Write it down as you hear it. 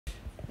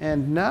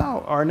And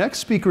now our next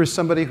speaker is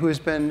somebody who has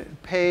been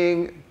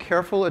paying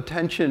careful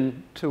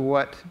attention to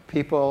what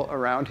people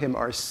around him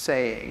are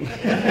saying.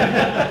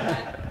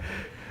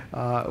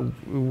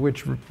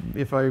 Which,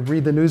 if I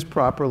read the news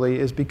properly,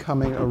 is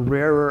becoming a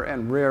rarer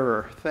and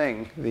rarer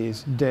thing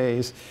these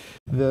days.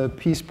 The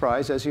Peace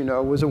Prize, as you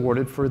know, was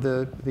awarded for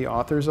the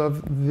authors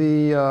of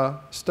the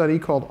study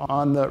called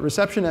On the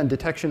Reception and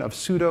Detection of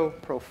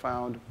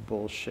Pseudo-Profound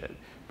Bullshit.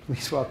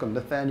 Please welcome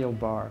Nathaniel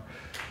Barr.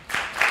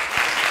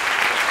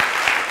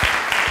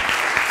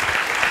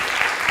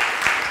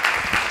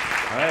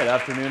 All right,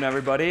 afternoon,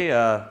 everybody.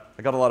 I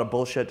got a lot of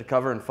bullshit to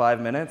cover in 5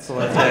 minutes, so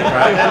let's get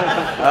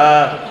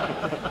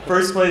cracking.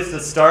 First place to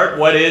start,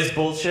 what is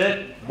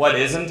bullshit? What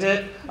isn't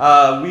it?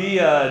 We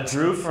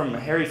drew from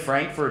Harry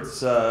Frankfurt's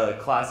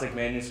classic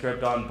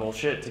manuscript on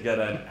bullshit to get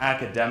an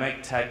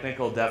academic,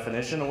 technical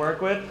definition to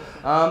work with.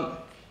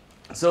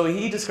 So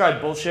he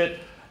described bullshit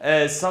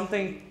as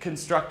something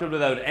constructed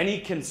without any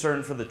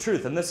concern for the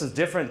truth. And this is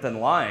different than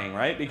lying,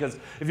 right? Because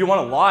if you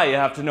want to lie, you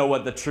have to know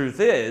what the truth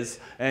is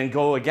and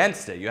go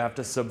against it. You have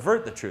to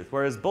subvert the truth.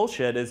 Whereas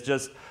bullshit is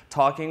just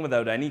talking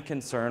without any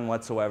concern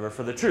whatsoever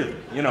for the truth.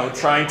 You know,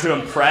 trying to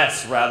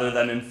impress rather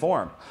than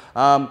inform.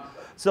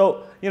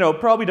 So, you know,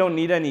 probably don't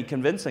need any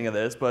convincing of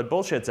this, but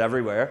bullshit's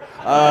everywhere.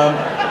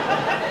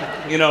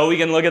 You know, we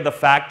can look at the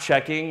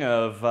fact-checking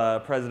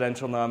of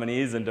presidential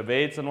nominees and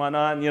debates and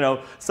whatnot. You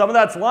know, some of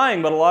that's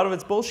lying, but a lot of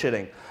it's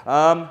bullshitting.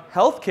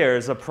 Healthcare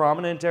is a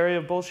prominent area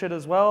of bullshit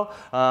as well.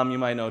 You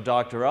might know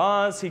Dr.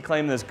 Oz. He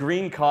claimed this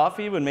green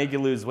coffee would make you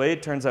lose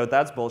weight. Turns out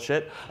that's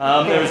bullshit.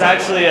 There was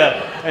actually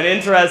an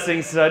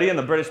interesting study in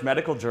the British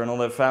Medical Journal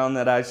that found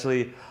that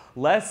actually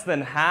less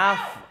than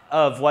half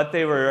of what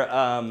they were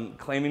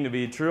claiming to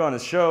be true on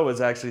his show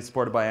was actually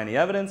supported by any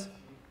evidence.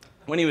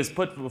 When he was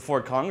put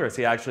before Congress,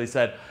 he actually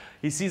said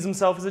he sees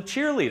himself as a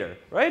cheerleader,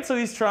 right? So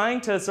he's trying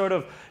to sort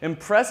of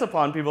impress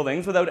upon people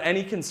things without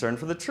any concern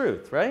for the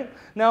truth, right?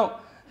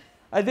 Now,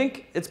 I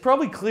think it's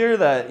probably clear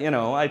that, you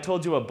know, I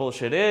told you what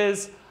bullshit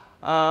is.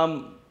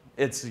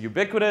 It's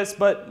ubiquitous,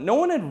 but no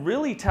one had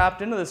really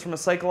tapped into this from a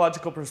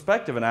psychological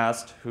perspective and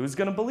asked, who's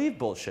going to believe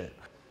bullshit?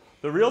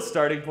 The real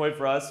starting point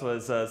for us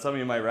was, some of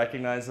you might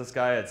recognize this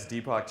guy, it's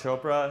Deepak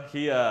Chopra.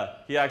 He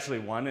actually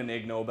won an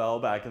Ig Nobel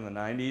back in the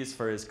 90s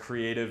for his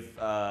creative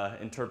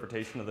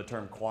interpretation of the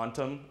term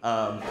quantum.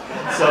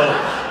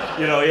 So,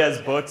 you know, he has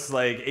books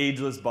like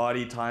Ageless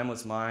Body,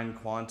 Timeless Mind,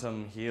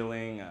 Quantum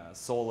Healing,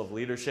 Soul of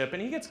Leadership,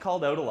 and he gets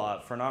called out a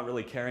lot for not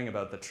really caring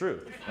about the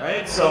truth,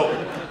 right? So,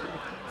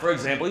 for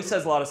example, he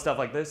says a lot of stuff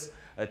like this: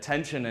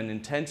 attention and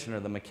intention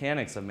are the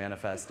mechanics of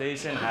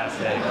manifestation,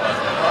 hashtag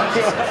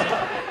cosmic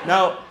consciousness.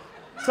 Now,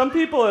 some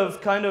people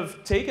have kind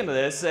of taken to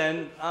this,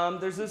 and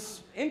there's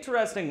this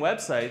interesting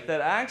website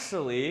that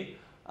actually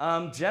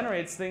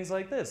generates things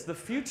like this. The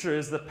future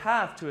is the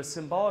path to a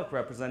symbolic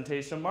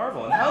representation of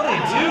Marvel. And how they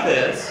do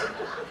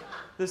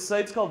this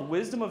site's called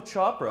Wisdom of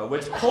Chopra,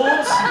 which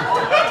pulls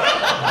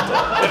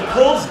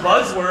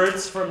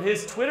buzzwords from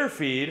his Twitter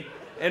feed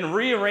and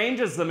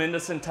rearranges them into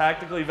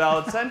syntactically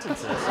valid sentences.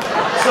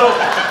 So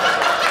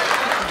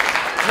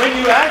when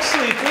you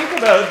actually think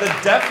about the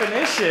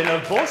definition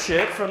of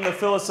bullshit from the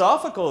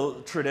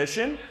philosophical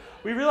tradition,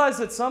 we realize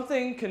that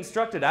something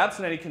constructed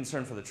absent any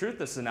concern for the truth,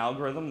 this is an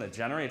algorithm that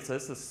generates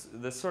this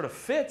sort of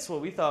fits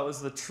what we thought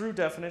was the true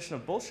definition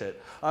of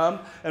bullshit.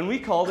 And we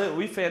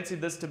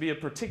fancied this to be a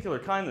particular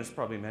kind. There's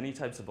probably many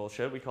types of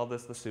bullshit. We called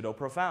this the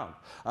pseudo-profound.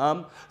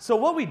 So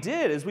what we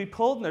did is we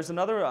pulled, and there's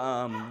another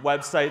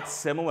website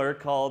similar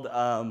called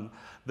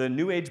the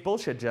New Age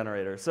Bullshit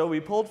Generator. So we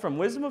pulled from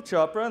Wisdom of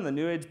Chopra and the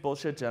New Age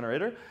Bullshit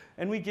Generator,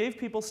 and we gave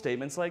people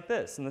statements like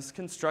this. And this is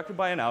constructed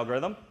by an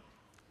algorithm.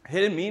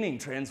 Hidden meaning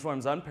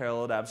transforms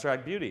unparalleled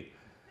abstract beauty.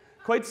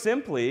 Quite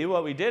simply,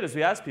 what we did is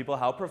we asked people,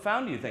 how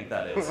profound do you think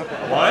that is? 1,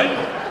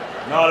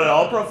 not at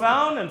all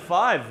profound, and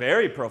 5,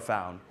 very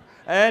profound.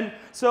 And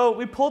so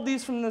we pulled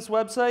these from this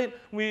website.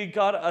 We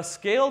got a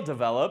scale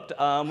developed.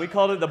 We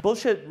called it the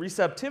Bullshit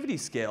Receptivity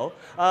Scale.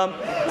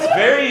 It's a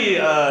very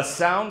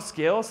sound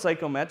scale,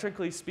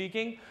 psychometrically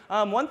speaking.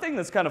 One thing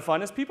that's kind of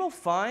fun is people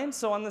find,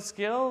 so on the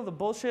scale, the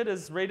bullshit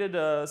is rated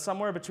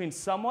somewhere between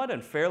somewhat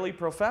and fairly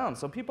profound.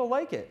 So people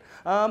like it.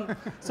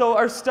 So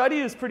our study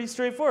is pretty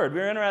straightforward.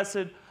 We were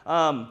interested,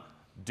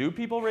 do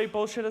people rate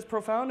bullshit as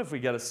profound? If we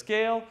get a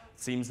scale, it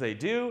seems they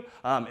do.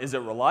 Is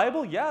it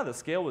reliable? Yeah, the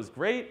scale was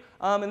great.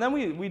 And then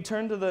we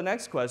turned to the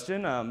next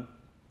question.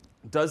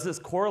 Does this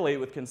correlate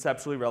with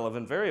conceptually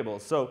relevant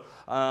variables? So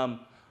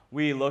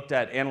we looked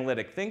at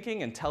analytic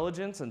thinking,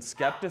 intelligence, and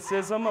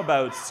skepticism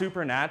about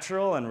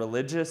supernatural and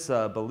religious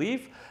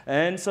belief.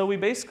 And so we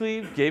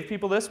basically gave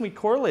people this, and we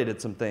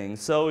correlated some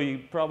things. So you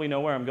probably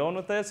know where I'm going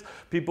with this.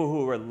 People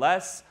who were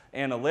less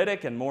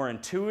analytic and more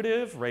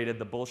intuitive rated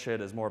the bullshit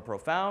as more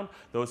profound.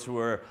 Those who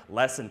were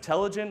less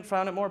intelligent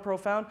found it more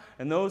profound.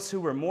 And those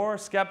who were more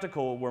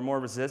skeptical were more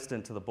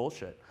resistant to the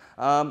bullshit.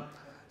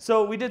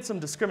 So we did some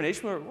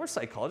discrimination. We're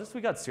psychologists.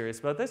 We got serious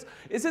about this.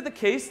 Is it the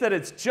case that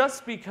it's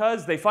just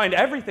because they find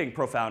everything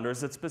profound, or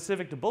is it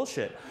specific to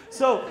bullshit?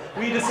 So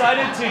we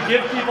decided to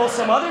give people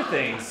some other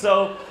things.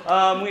 So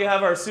we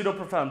have our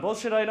pseudo-profound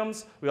bullshit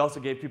items. We also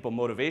gave people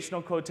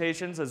motivational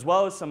quotations, as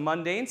well as some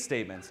mundane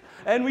statements.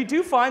 And we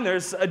do find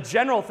there's a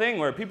general thing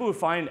where people who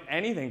find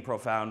anything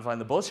profound find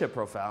the bullshit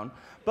profound.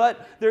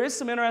 But there is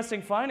some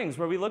interesting findings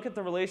where we look at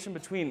the relation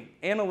between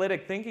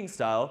analytic thinking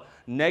style,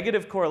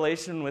 negative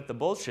correlation with the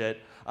bullshit,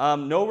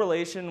 no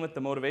relation with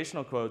the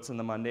motivational quotes and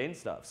the mundane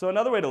stuff. So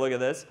another way to look at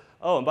this,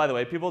 oh, and by the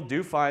way, people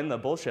do find the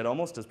bullshit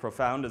almost as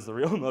profound as the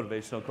real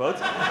motivational quotes.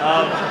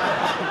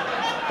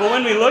 But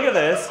when we look at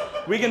this,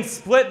 we can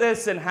split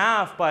this in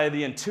half by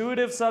the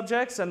intuitive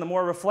subjects and the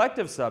more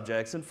reflective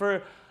subjects. And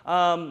for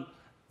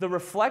the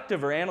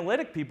reflective or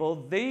analytic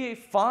people, they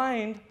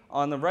find,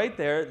 on the right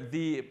there,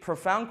 the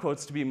profound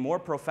quotes to be more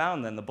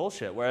profound than the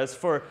bullshit. Whereas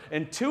for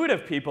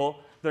intuitive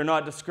people, they're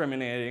not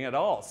discriminating at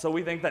all. So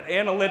we think that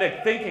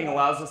analytic thinking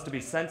allows us to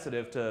be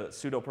sensitive to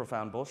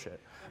pseudo-profound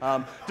bullshit.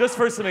 Just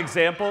for some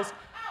examples,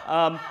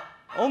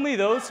 only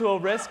those who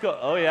will risk,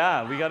 oh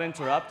yeah, we got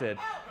interrupted.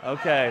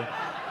 Okay,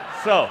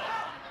 so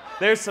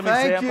there's some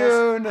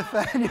examples.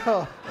 Thank you,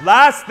 Nathaniel.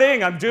 Last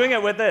thing, I'm doing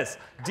it with this.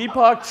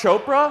 Deepak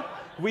Chopra,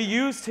 we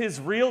used his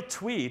real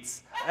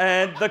tweets,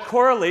 and the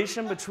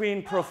correlation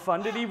between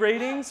profundity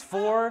ratings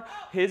for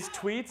his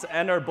tweets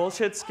and our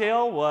bullshit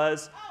scale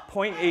was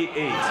 0.88. So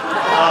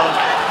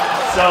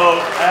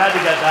I had to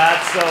get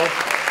that. So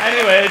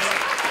anyways,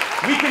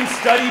 we can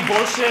study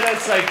bullshit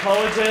as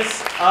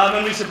psychologists,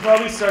 and we should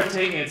probably start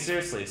taking it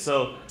seriously.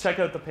 So check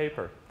out the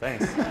paper.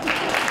 Thanks.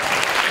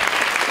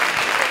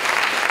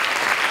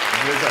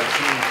 Here's our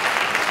team.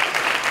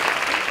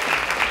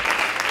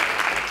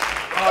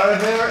 Are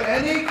there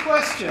any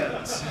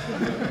questions?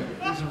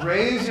 Just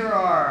raise your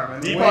arm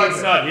and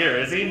Deepak's not here,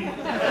 is he?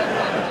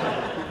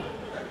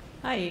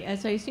 Hi,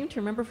 as I seem to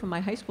remember from my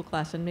high school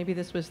class, and maybe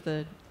this was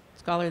the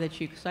scholar that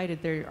you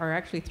cited, there are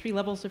actually 3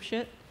 levels of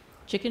shit: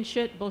 chicken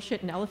shit,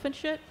 bullshit, and elephant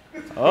shit.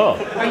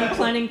 Oh. Are you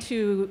planning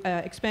to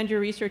expand your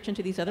research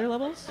into these other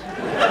levels?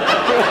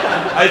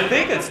 I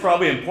think it's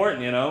probably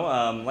important, you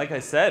know. Like I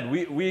said,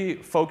 we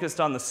focused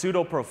on the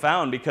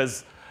pseudo-profound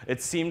because it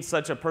seemed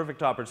such a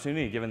perfect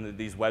opportunity given that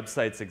these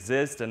websites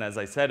exist, and as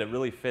I said, it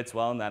really fits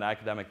well in that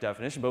academic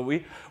definition. But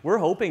we're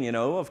hoping, you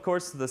know, of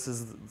course this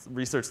is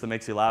research that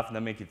makes you laugh and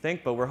that make you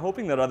think, but we're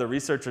hoping that other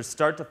researchers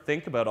start to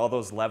think about all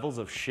those levels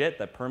of shit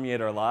that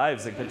permeate our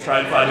lives and can try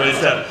and find ways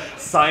to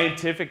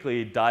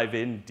scientifically dive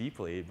in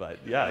deeply. But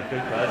yeah,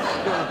 good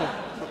question.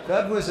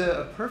 That was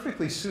a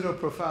perfectly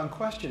pseudo-profound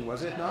question,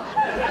 was it not?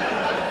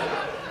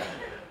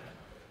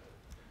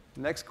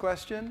 Next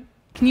question.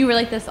 Can you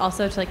relate this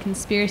also to like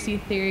conspiracy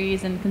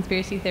theories and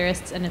conspiracy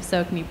theorists? And if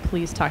so, can you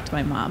please talk to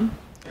my mom?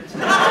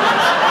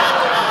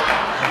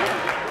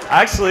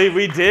 Actually,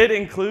 we did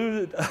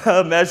include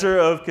a measure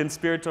of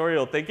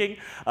conspiratorial thinking.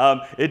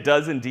 It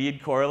does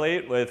indeed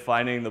correlate with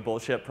finding the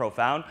bullshit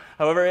profound.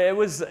 However, it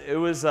was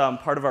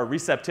part of our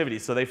receptivity,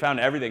 so they found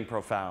everything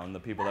profound, the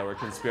people that were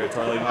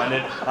conspiratorially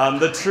minded.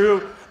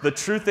 The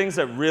true things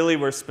that really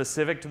were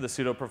specific to the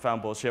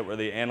pseudo-profound bullshit were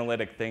the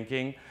analytic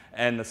thinking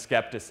and the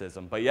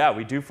skepticism. But yeah,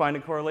 we do find a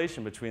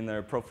correlation between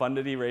their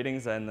profundity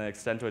ratings and the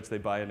extent to which they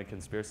buy into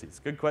conspiracies.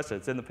 Good question.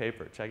 It's in the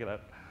paper. Check it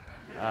out.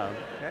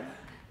 Okay.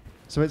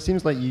 So it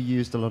seems like you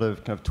used a lot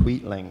of kind of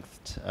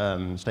tweet-lengthed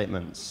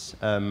statements.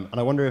 And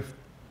I wonder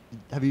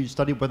have you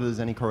studied whether there's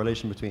any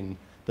correlation between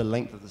the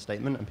length of the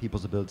statement and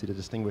people's ability to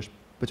distinguish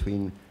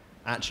between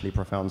actually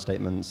profound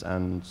statements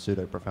and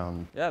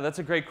pseudo-profound? Yeah, that's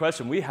a great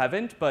question. We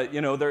haven't, but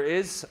you know, there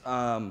is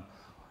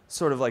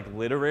sort of like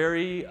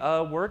literary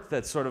work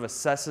that sort of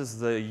assesses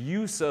the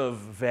use of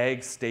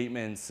vague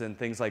statements and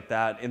things like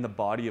that in the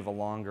body of a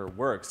longer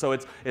work. So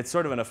it's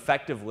sort of an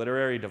effective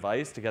literary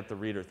device to get the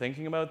reader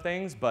thinking about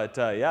things, but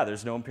yeah,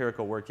 there's no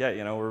empirical work yet.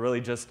 You know, we're really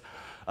just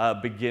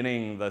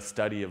beginning the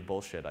study of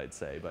bullshit, I'd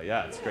say. But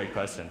yeah, it's a great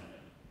question.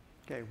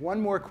 Okay,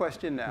 one more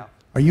question now.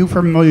 Are you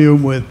familiar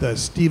with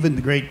Stephen,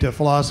 the great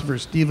philosopher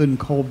Stephen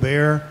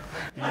Colbert?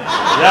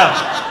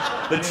 Yeah.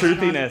 The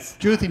truthiness.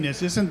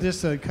 Truthiness. Isn't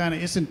this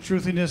isn't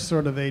truthiness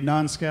sort of a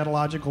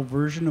non-scatological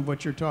version of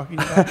what you're talking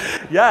about?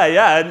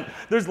 Yeah, and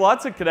there's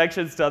lots of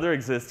connections to other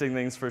existing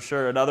things for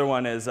sure. Another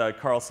one is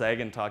Carl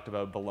Sagan talked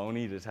about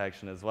baloney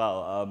detection as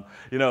well.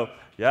 You know,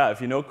 yeah, if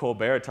you know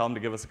Colbert, tell him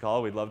to give us a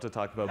call. We'd love to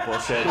talk about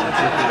bullshit and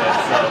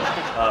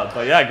truthiness.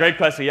 But yeah, great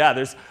question. Yeah,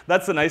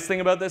 that's the nice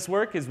thing about this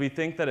work is we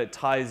think that it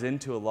ties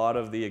into a lot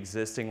of the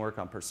existing work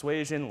on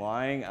persuasion,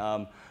 lying.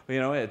 You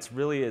know, it's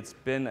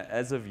been,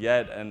 as of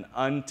yet, an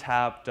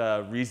untapped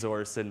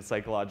resource in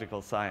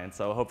psychological science.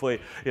 So hopefully,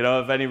 you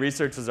know, if any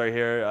researchers are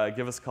here,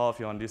 give us a call if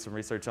you want to do some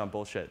research on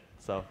bullshit.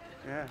 So,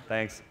 yeah.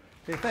 Thanks.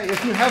 Okay,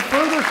 if you have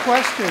further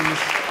questions,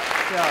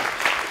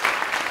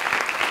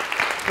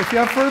 if you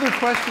have further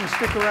questions,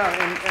 stick around.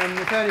 And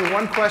Nathaniel,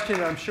 one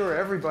question I'm sure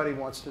everybody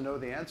wants to know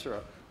the answer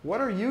of. What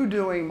are you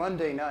doing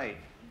Monday night?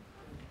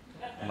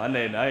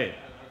 Monday night?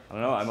 I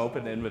don't know. I'm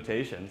open to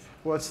invitations.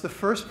 Well, it's the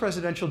first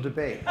presidential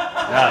debate.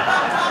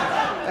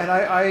 Yeah. And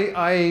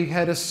I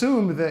had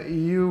assumed that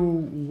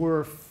you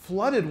were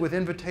flooded with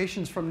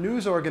invitations from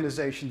news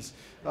organizations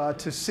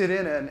to sit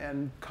in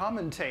and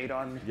commentate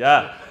on.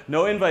 Yeah,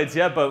 no invites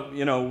yet, but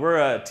you know, we're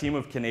a team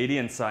of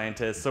Canadian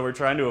scientists, so we're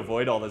trying to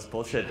avoid all this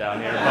bullshit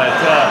down here. But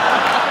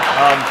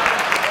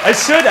I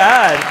should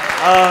add,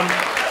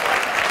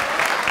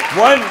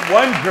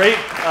 one great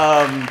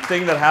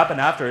thing that happened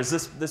after is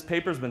this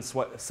paper's been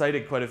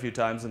cited quite a few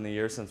times in the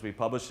year since we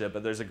published it,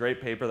 but there's a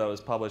great paper that was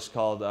published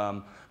called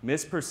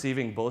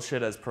Misperceiving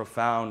Bullshit as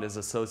Profound is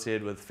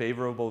Associated with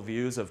Favorable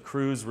Views of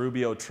Cruz,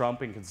 Rubio,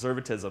 Trump, and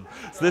Conservatism.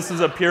 So this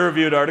is a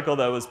peer-reviewed article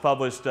that was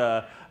published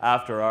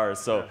after ours.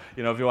 So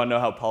you know, if you want to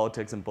know how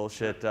politics and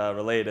bullshit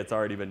relate, it's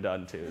already been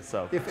done too.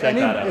 So check that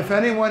out. If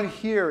anyone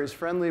here is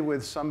friendly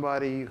with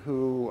somebody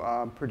who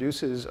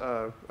produces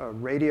a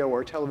radio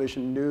or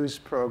television news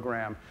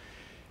program,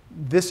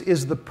 this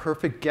is the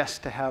perfect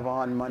guest to have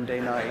on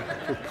Monday night.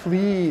 So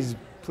please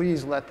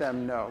let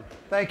them know.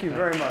 Thank you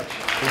very much.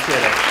 Appreciate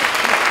it.